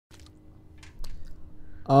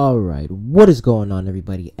Alright, what is going on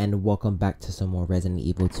everybody, and welcome back to some more Resident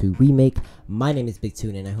Evil 2 Remake. My name is Big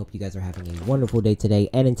Toon and I hope you guys are having a wonderful day today.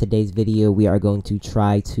 And in today's video, we are going to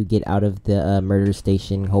try to get out of the murder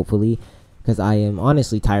station, hopefully. Because I am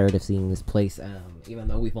honestly tired of seeing this place. Even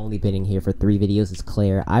though we've only been in here for 3 videos as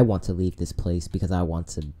Claire, I want to leave this place because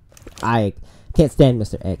I can't stand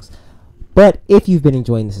Mr. X. But if you've been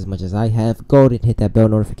enjoying this as much as I have, go ahead and hit that bell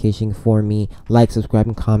notification for me. Like, subscribe,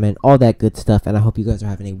 and comment. All that good stuff. And I hope you guys are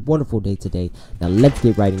having a wonderful day today. Now let's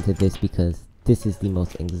get right into this because this is the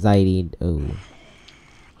most anxiety. Oh.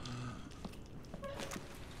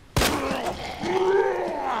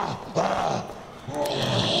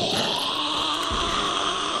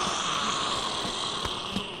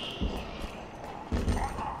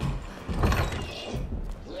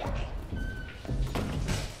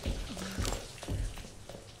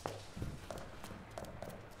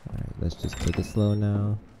 Let's just take it slow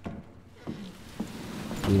now.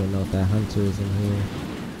 We don't know if that hunter is in here.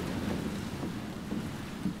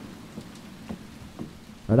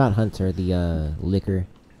 Or not hunter, the liquor.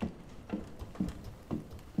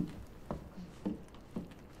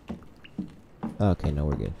 Okay, no,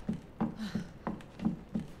 we're good.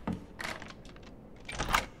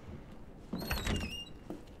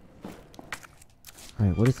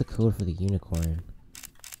 Alright, what is the code for the unicorn?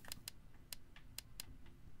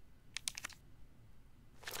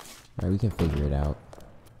 Alright, we can figure it out.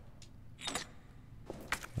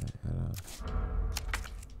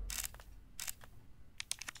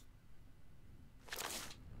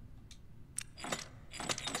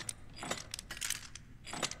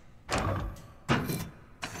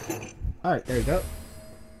 Alright, there you go.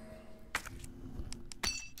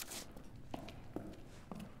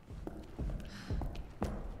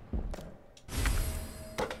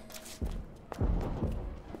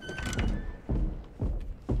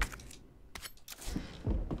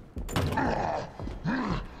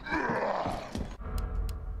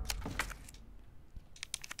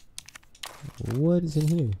 What is in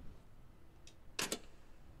here?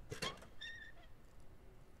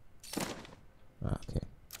 Okay.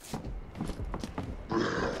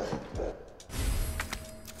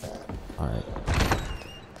 All right.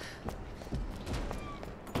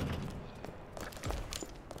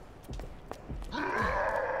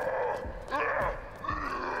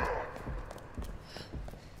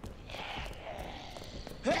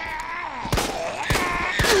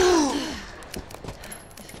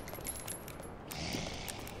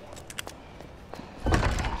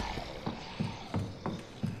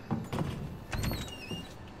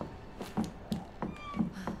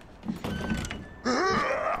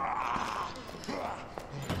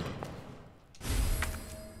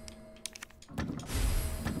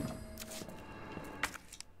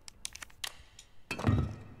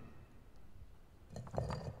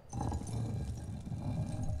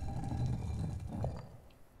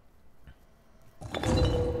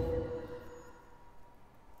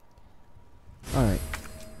 Alright.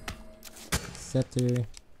 Scepter.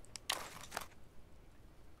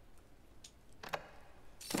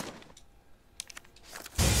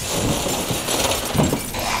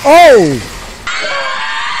 Oh!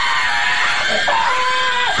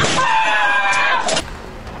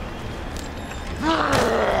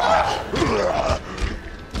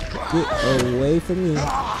 Get away from me.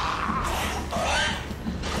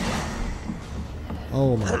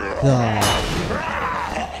 Oh my god.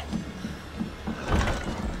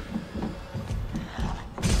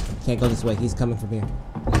 Can't go this way. He's coming from here.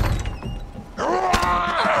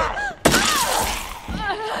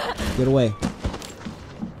 Get away.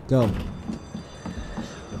 Go.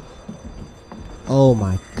 Oh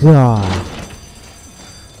my god.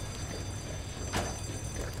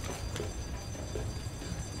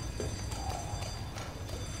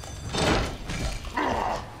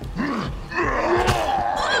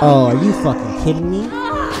 Oh, are you fucking kidding me?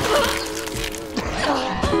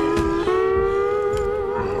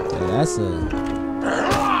 That's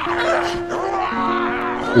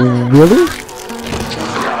really?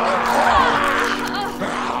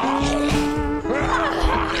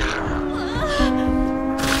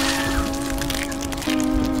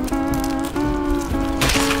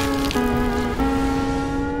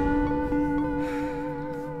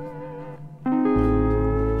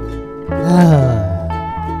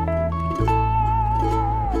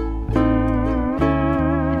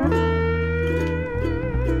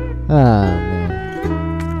 Man.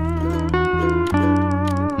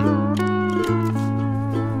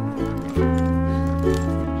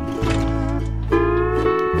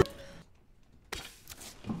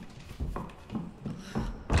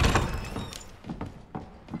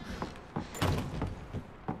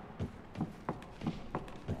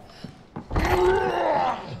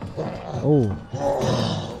 Oh.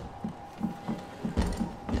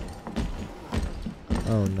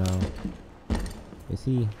 Oh no. Is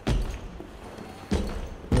he?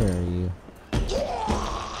 Where are you?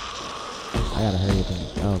 I gotta hurry up and...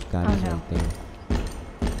 Oh god, he's right there.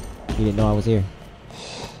 He didn't know I was here.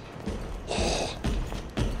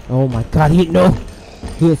 Oh my god, he didn't know!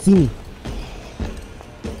 He didn't see me.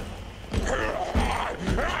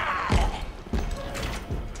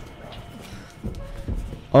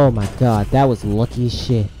 Oh my god, that was lucky as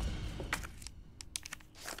shit.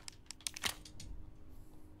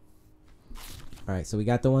 Alright, so we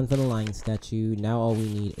got the one for the lion statue. Now all we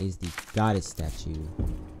need is the goddess statue.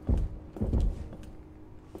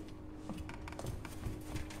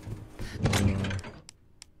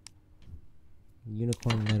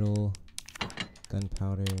 Unicorn metal,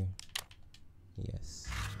 gunpowder. Yes.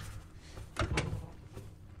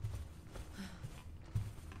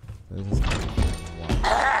 So this is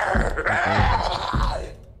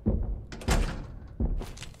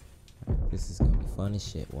this is gonna be fun as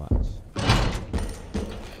shit. Watch.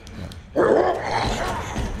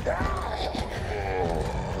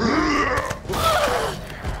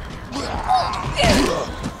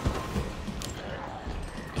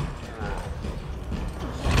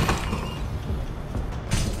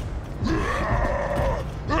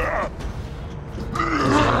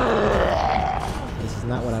 This is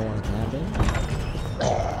not what I wanted to happen.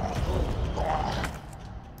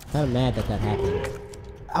 I'm kind of mad that that happened.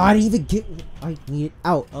 Oh, I didn't even get. I need it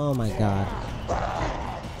out. Oh my god.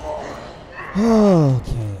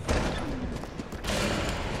 Okay.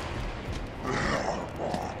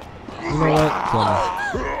 You know what?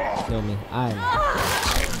 Kill me. Kill me.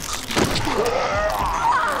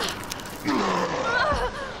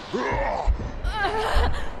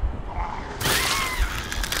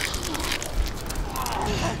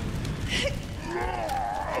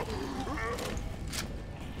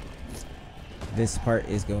 This part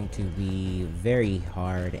is going to be very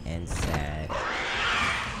hard and sad.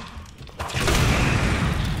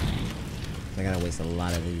 I gotta waste a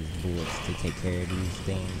lot of these bullets to take care of these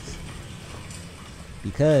things.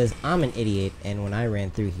 Because I'm an idiot, and when I ran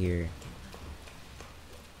through here...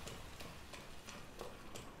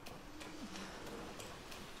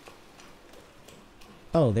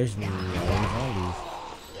 Oh, there's all these.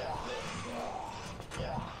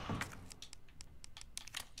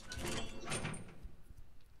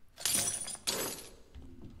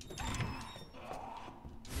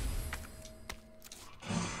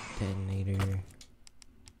 Detonator.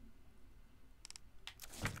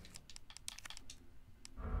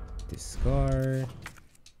 Discard.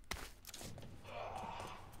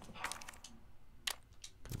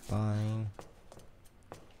 Combine.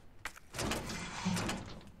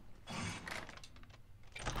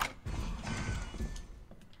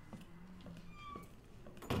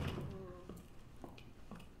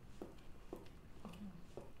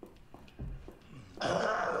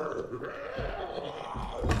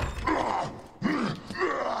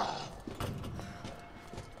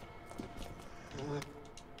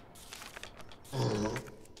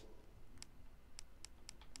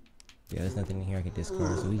 Yeah, there's nothing in here I can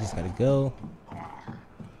discard, so we just gotta go.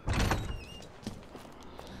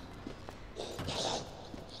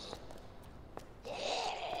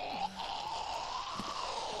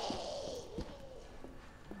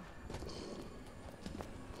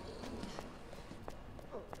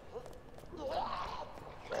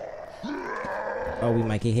 Oh, we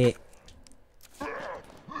might get hit.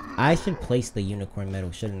 I should place the unicorn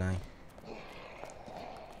medal, shouldn't I?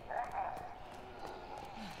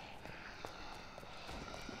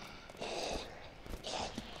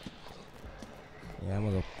 Yeah, I'm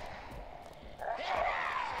gonna go.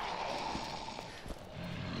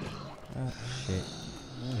 Oh, shit.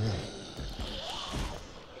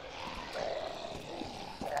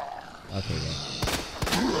 Okay, yeah.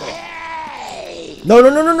 No, no,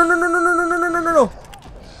 no, no, no, no, no, no, no, no, no, no, no, no.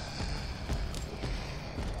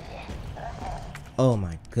 Oh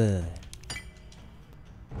my god.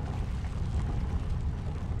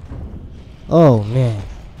 Oh man.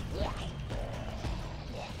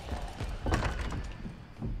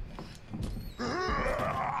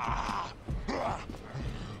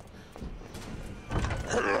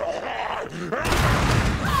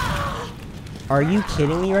 Are you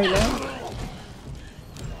kidding me right now?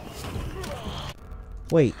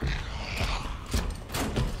 Wait.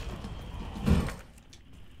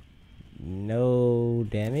 No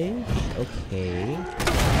damage? Okay.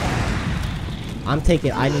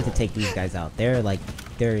 I need to take these guys out. They're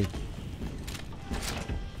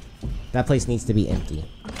that place needs to be empty.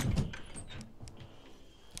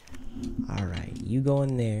 Alright, you go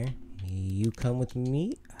in there. you come with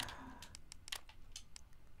me.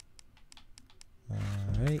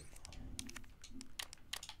 Alright.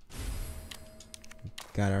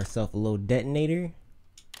 Got ourselves a little detonator.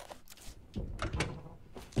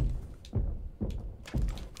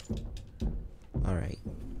 Alright.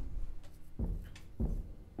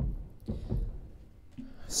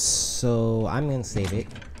 So I'm gonna save it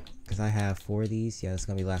because I have 4 of these. Yeah, it's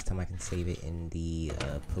gonna be the last time I can save it in the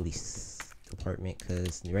police department,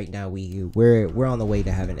 because right now we're on the way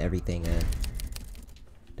to having everything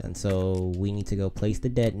done. So we need to go place the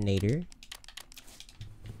detonator.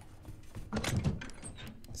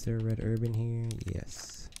 Is there a red urban here?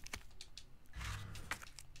 Yes.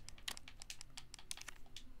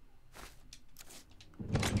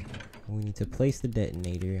 We need to place the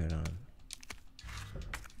detonator. Hold on.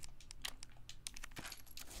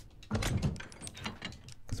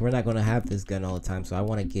 Because we're not going to have this gun all the time, so I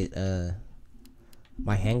want to get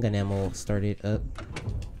my handgun ammo started up.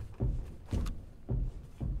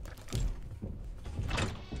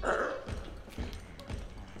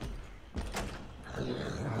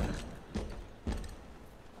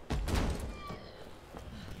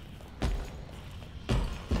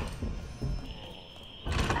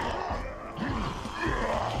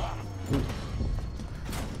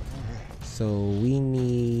 So we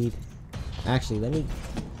need, actually wait,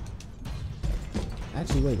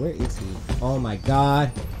 where is he? Oh my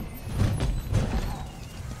god,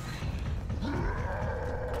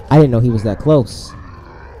 I didn't know he was that close.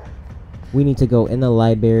 We need to go in the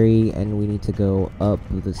library and we need to go up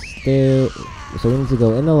the stairs. So we need to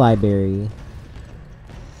go in the library.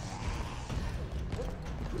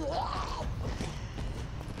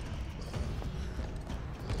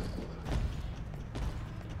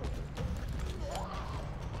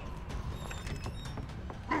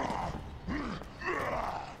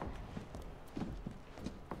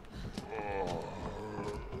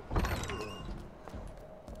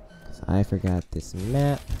 I forgot this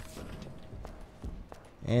map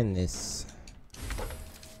and this.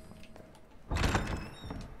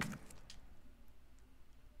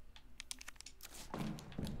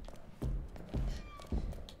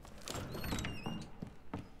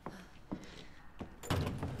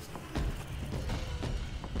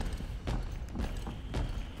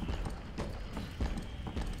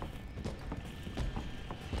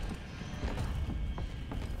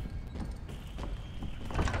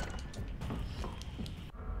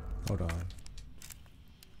 Hold on.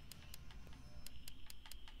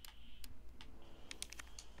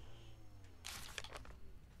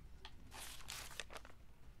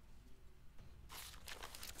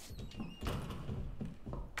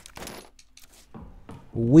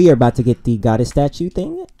 We are about to get the goddess statue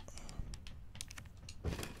thing.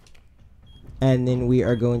 And then we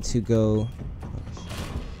are going to go.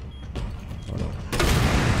 Hold on.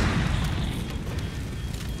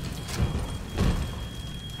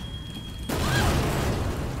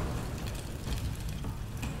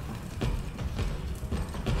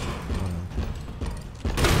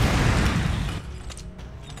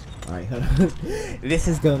 Alright, hold on. This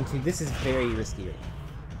is very risky right now.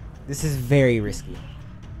 This is very risky.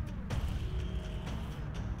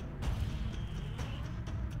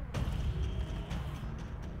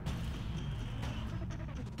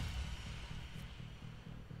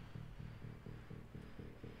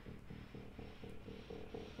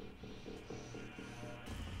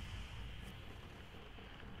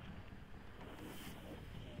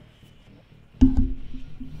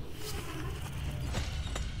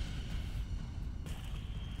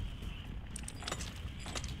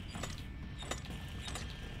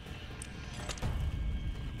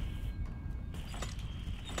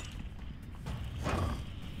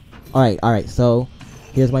 Alright, so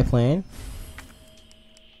here's my plan.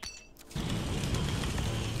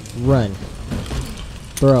 Run.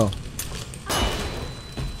 Throw.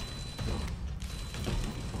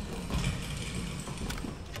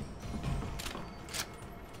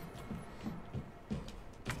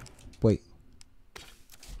 Wait.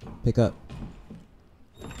 Pick up.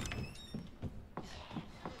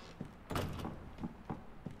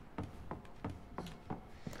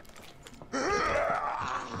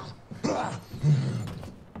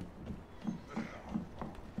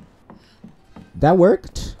 That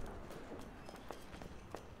worked.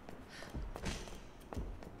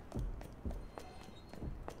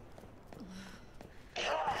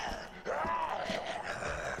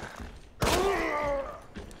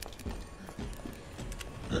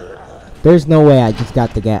 There's no way I just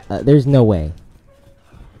got the gas. There's no way.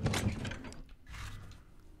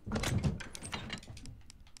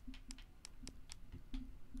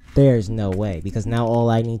 There's no way, because now all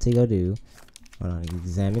I need to go do, hold on,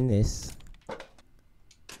 examine this.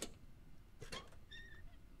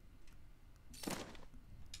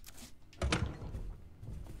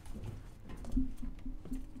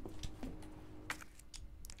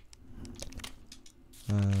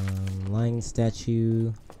 Lion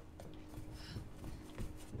statue.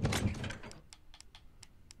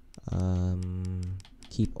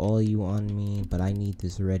 Keep all you on me, but I need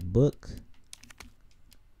this red book.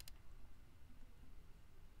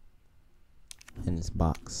 And this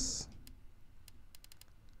box.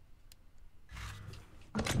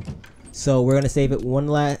 So we're gonna save it one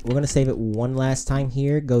last time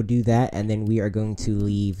here. Go do that, and then we are going to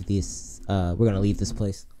leave this. We're gonna leave this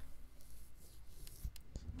place.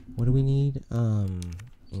 What do we need?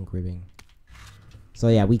 Ink ribbing. So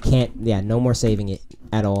yeah, we can't. Yeah, no more saving it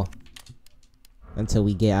at all until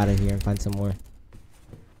we get out of here and find some more.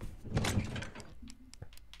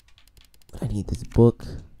 I need this book,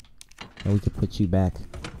 and we can put you back.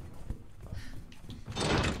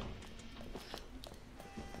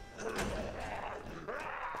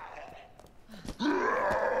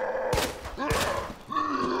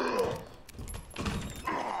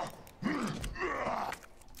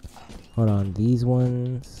 Hold on, these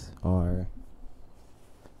ones are...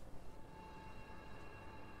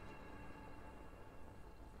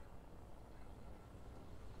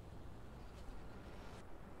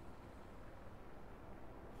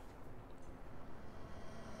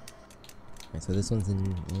 Alright, so this one's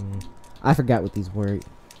in... I forgot what these were.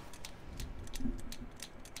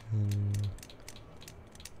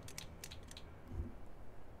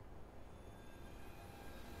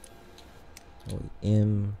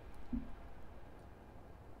 M...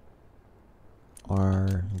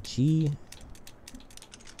 RG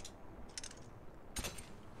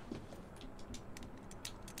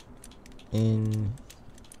NED.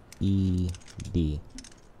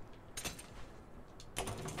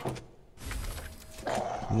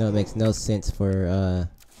 No, it makes no sense for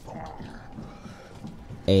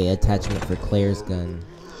a attachment for Claire's gun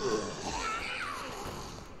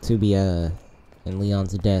to be in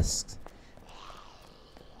Leon's desk.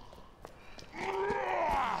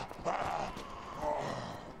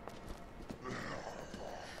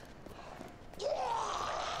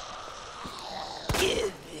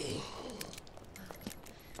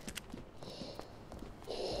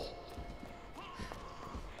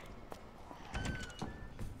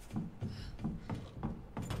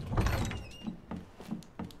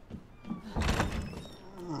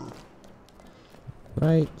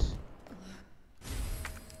 Right.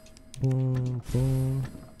 Boom, boom.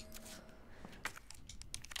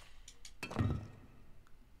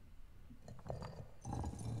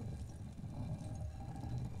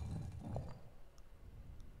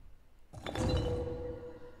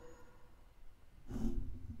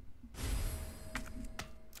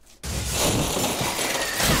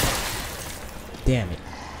 Damn it.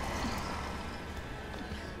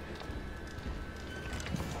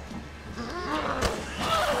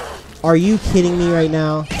 Are you kidding me right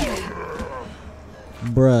now?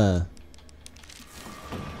 Bruh.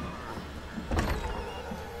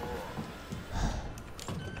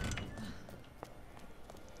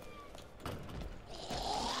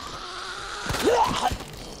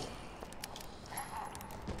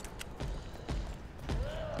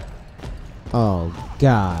 Oh,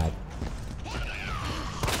 God.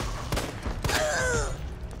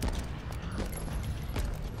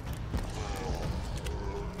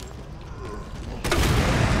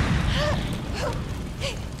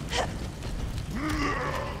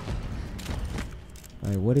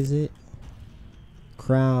 Alright, what is it?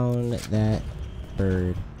 Crown that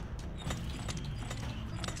bird.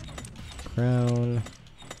 Crown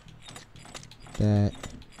that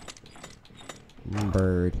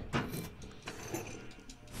bird.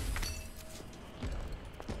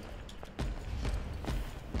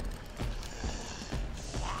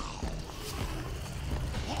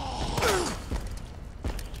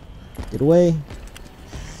 Get away.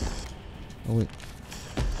 Oh, wait.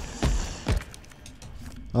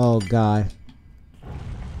 Oh, God.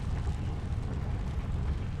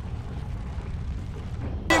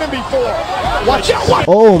 Watch out! Watch.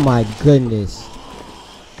 Oh, my goodness.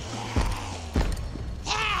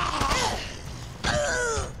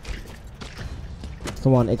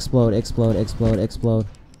 Come on, explode, explode, explode, explode.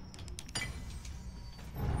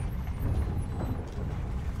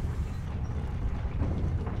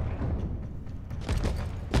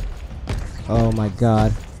 Oh, my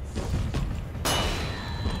God.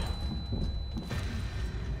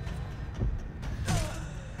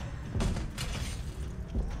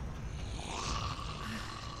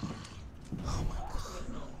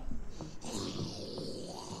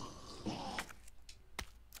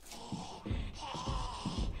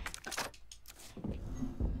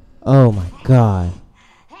 Oh my god.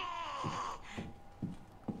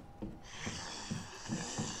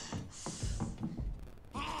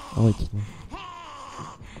 Oh, wait, can you...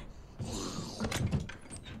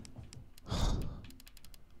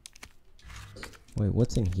 Wait,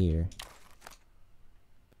 what's in here?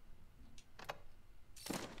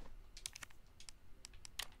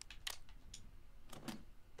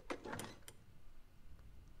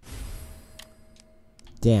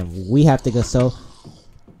 Damn, we have to go. So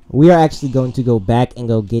we are actually going to go back and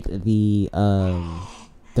go get the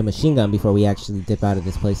machine gun before we actually dip out of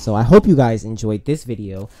this place. So I hope you guys enjoyed this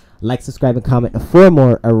video. Like, subscribe, and comment for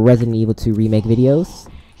more Resident Evil 2 remake videos.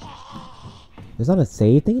 There's not a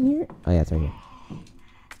save thing in here? Oh yeah, it's right here.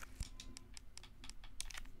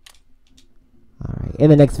 Alright, in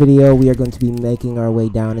the next video, we are going to be making our way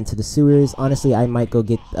down into the sewers. Honestly, I might go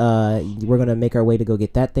get, we're going to make our way to go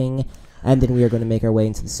get that thing. And then we are going to make our way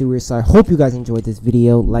into the sewers. So I hope you guys enjoyed this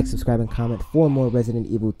video. Like, subscribe, and comment for more Resident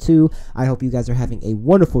Evil 2. I hope you guys are having a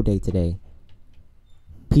wonderful day today.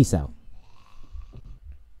 Peace out.